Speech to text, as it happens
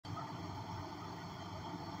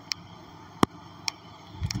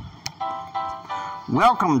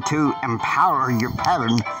Welcome to Empower Your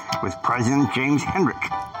Pattern with President James Hendrick.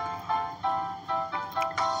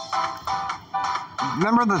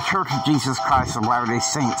 Member of the Church of Jesus Christ of Latter-day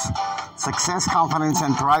Saints, success, confidence,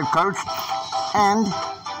 and thrive coach, and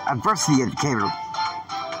adversity educator.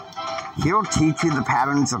 He'll teach you the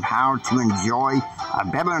patterns of how to enjoy a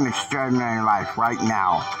better and extraordinary life right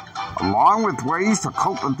now, along with ways to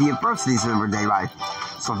cope with the adversities of everyday life.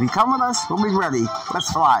 So if you come with us, we'll be ready.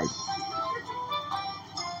 Let's fly.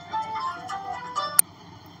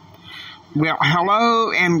 Well,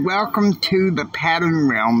 hello and welcome to the Pattern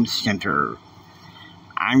Realm Center.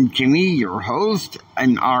 I'm Jimmy, your host,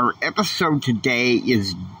 and our episode today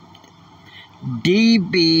is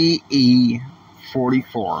DBE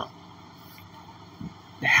 44.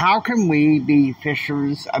 How can we be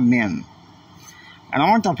fishers of men? And I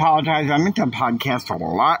want to apologize. I meant to podcast a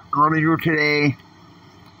lot earlier today,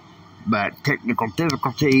 but technical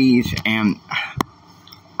difficulties, and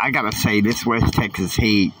I gotta say, this West Texas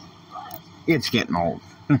heat, it's getting old.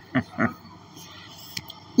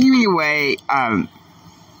 Anyway,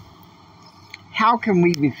 how can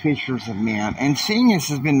we be fishers of men? And seeing this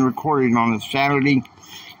has been recorded on a Saturday,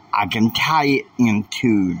 I can tie it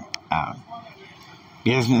into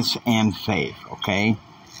business and faith, okay?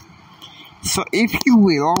 So if you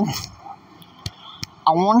will,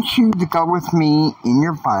 I want you to go with me in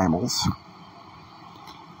your Bibles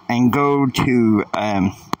and go to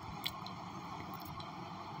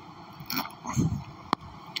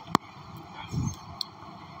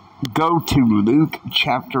Luke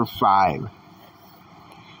chapter 5.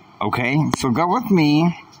 Okay, so go with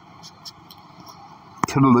me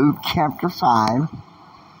to Luke chapter 5.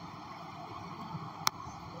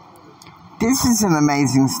 This is an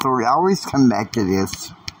amazing story. I always come back to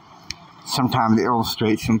this sometime to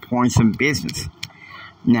illustrate some points in business.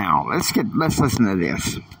 Now, let's listen to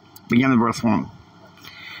this. Begin with verse 1.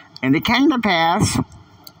 And it came to pass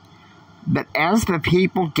that as the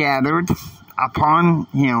people gathered upon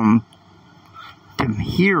him to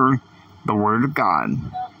hear the word of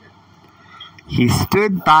God, he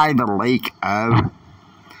stood by the lake of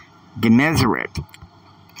Gennesaret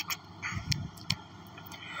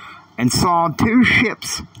and saw two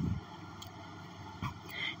ships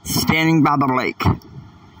standing by the lake.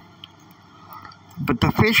 But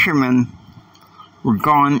the fishermen were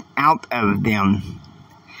gone out of them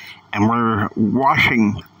and were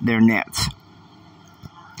washing their nets.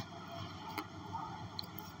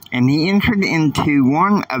 And he entered into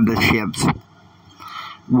one of the ships,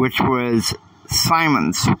 which was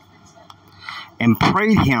Simon's, and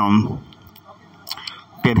prayed him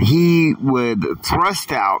that he would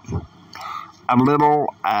thrust out a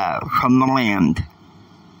little from the land.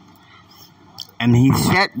 And he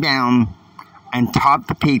sat down and taught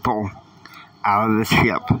the people out of the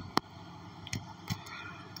ship.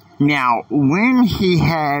 Now, when he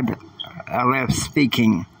had left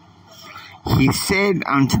speaking, he said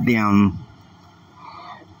unto them,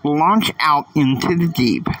 launch out into the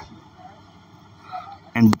deep,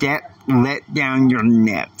 and let down your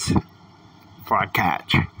nets for a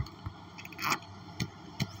catch.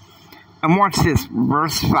 And watch this,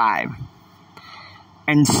 verse 5.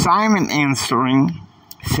 And Simon answering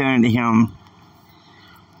said unto him,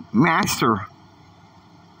 Master,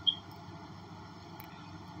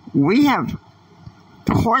 we have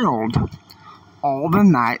toiled all the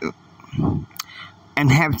night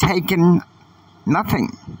and have taken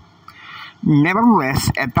nothing.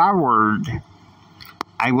 Nevertheless, at thy word,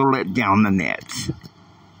 I will let down the nets.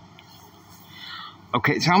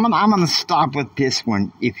 Okay, so I'm gonna stop with this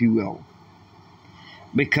one, if you will,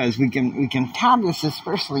 because we can tie this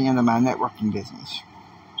especially into my networking business.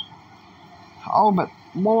 Oh, but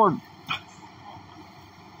Lord,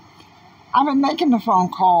 I've been making the phone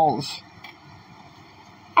calls.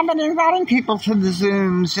 I've been inviting people to the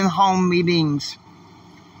Zooms and home meetings,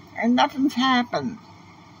 and nothing's happened.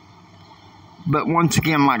 But once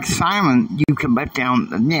again, like Simon, you can let down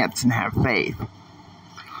the nets and have faith.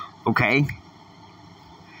 Okay?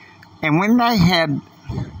 And when they had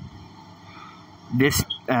this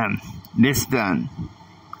done,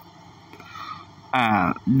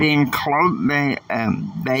 they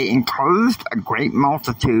enclosed a great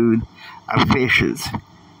multitude of fishes,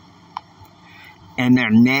 and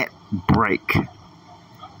their net brake.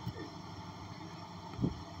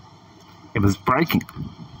 It was breaking.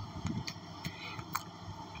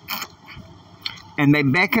 And they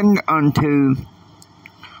beckoned unto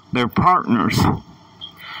their partners,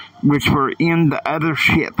 which were in the other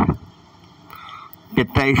ship,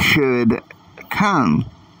 that they should come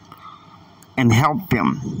and help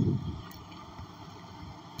them.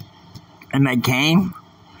 And they came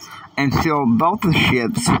and filled both the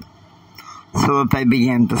ships so that they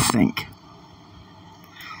began to sink.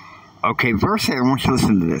 Okay, verse 8, I want you to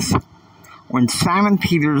listen to this. When Simon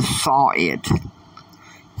Peter saw it,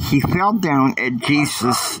 he fell down at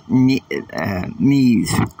Jesus'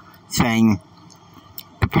 knees, saying,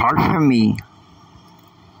 "Depart from me,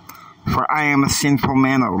 for I am a sinful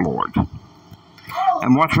man, O Lord."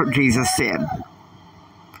 And watch what Jesus said.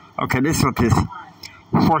 Okay, this is what this.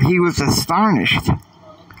 For he was astonished,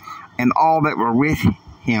 and all that were with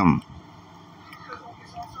him,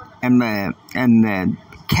 and the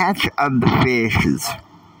catch of the fishes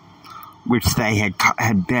which they had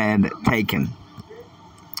taken,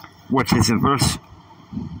 which is in verse.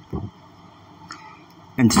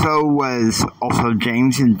 And so was also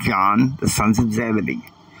James and John, the sons of Zebedee.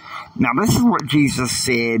 Now, this is what Jesus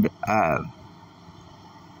said.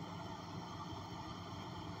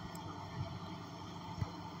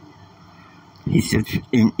 He said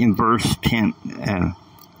in verse 10,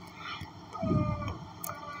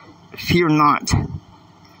 "Fear not,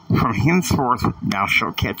 from henceforth thou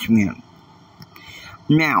shalt catch men."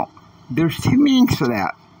 Now, there's two meanings for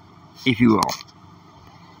that, if you will.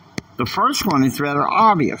 The first one is rather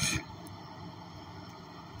obvious.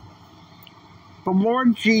 The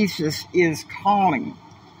Lord Jesus is calling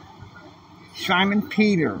Simon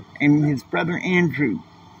Peter and his brother Andrew,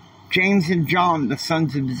 James and John, the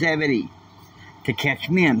sons of Zebedee, to catch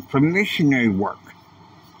men for missionary work.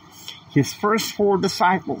 His first 4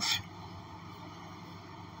 disciples.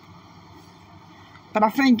 But I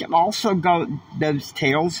think it also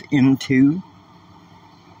dovetails into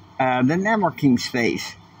the networking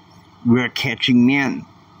space. We're catching men,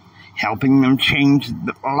 helping them change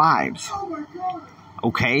their lives.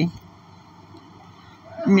 Okay?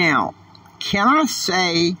 Now, can I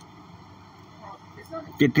say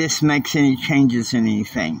that this makes any changes in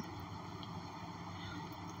anything?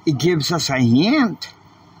 It gives us a hint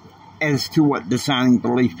as to what Designing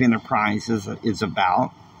Belief Enterprise is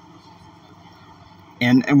about.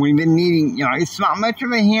 And we've been needing, it's not much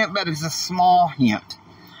of a hint, but it's a small hint.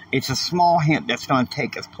 It's a small hint that's going to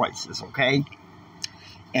take us places, okay?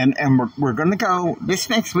 And we're going to go, this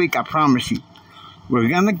next week, I promise you, we're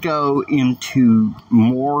going to go into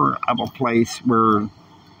more of a place where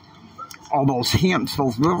all those hints,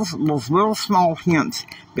 those little small hints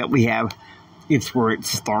that we have, it's where it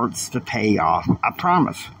starts to pay off. I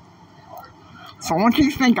promise. So I want you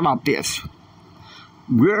to think about this.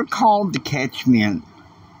 We're called to catch men.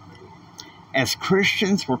 As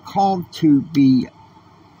Christians, we're called to be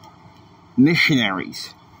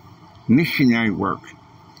missionaries. Missionary work.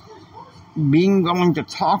 Being willing to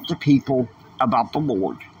talk to people about the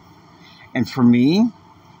Lord. And for me,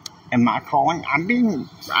 and my calling, I'm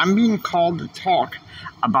being called to talk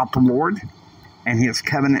about the Lord and His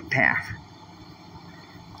covenant path.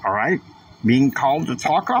 All right? Being called to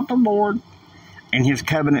talk about the Lord and His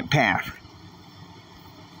covenant path.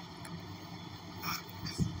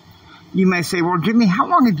 You may say, well, Jimmy, how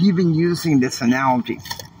long have you been using this analogy?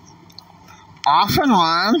 Off and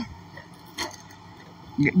on.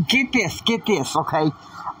 Get this, okay?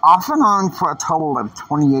 Off and on for a total of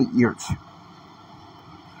 28 years.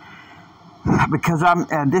 Because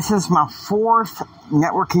this is my 4th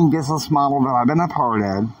networking business model that I've been a part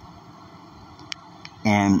of.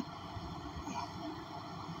 And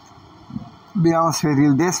to be honest with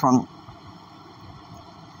you, this one,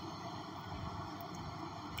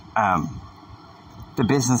 the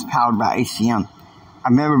business powered by ACM,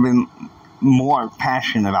 I've never been more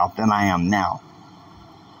passionate about than I am now.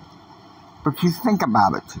 But you think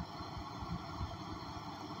about it.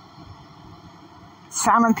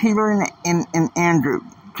 Simon Peter and Andrew,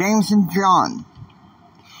 James and John,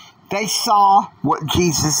 they saw what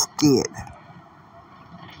Jesus did.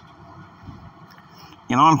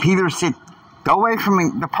 And Peter said, "Go away from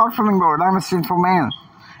me, depart from me, Lord, I'm a sinful man."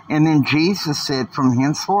 And then Jesus said, "From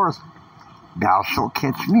henceforth, thou shalt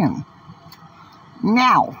catch men."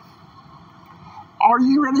 Now, are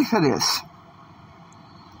you ready for this?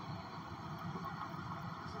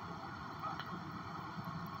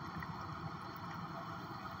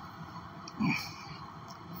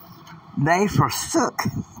 They forsook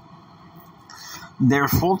their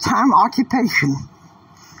full-time occupation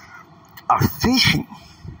of fishing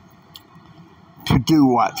to do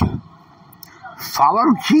what?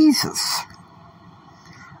 Follow Jesus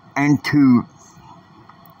and to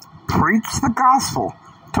preach the gospel,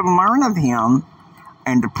 to learn of Him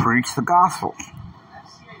and to preach the gospel.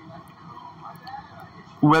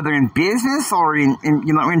 Whether in business or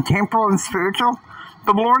in temporal and spiritual,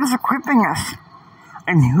 the Lord is equipping us.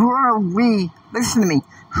 And who are we? Listen to me.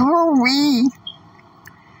 Who are we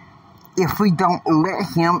if we don't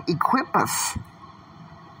let Him equip us.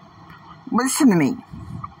 Listen to me.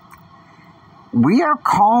 We are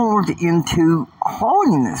called into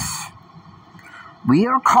holiness. We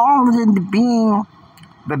are called into being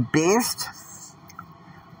the best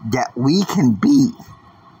that we can be.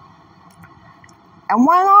 And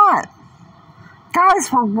why not? Guys,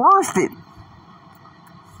 we're worth it.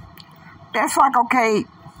 That's like, okay,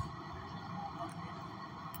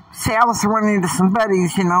 say I was running into some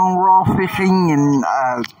buddies, we're all fishing, and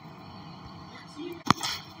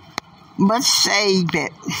let's say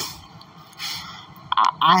that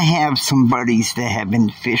I have some buddies that have been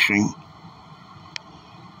fishing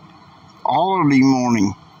all early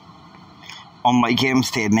morning on Lake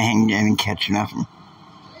Hempstead and hanging and catching nothing.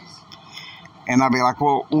 And I'll be like,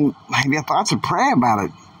 well, have you thought to pray about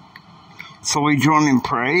it? So we join and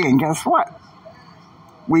pray, and guess what?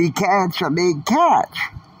 We catch a big catch.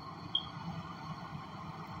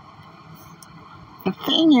 The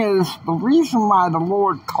thing is, the reason why the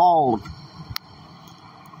Lord called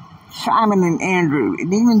Simon and Andrew,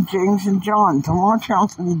 and even James and John, to launch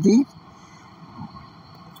out to the deep,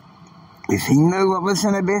 is He knew what was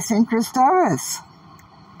in the best interest of us.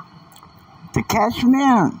 To catch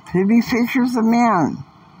men, to be fishers of men.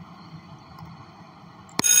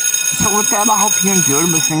 So with that, I hope you enjoyed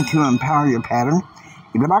listening to Empower Your Pattern.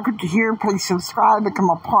 If you'd like what to hear, please subscribe, become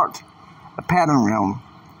a part of Pattern Realm.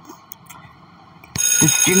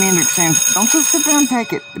 This Jimi Hendrix saying, don't just sit there and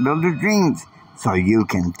take it. Build your dreams so you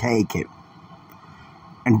can take it.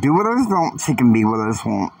 And do what others don't so you can be what others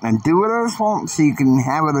want. And do what others want so you can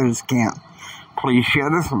have what others can't. Please share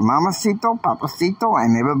this with Mamacito, Papacito,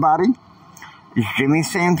 and everybody. It's Jimmy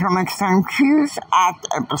saying until next time, choose, act,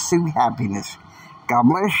 and pursue happiness. God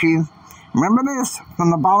bless you. Remember this, from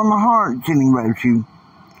the bottom of my heart, Jimmy loves you.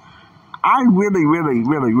 I really, really,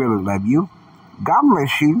 really, really love you. God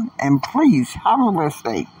bless you, and please have a blessed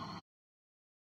day.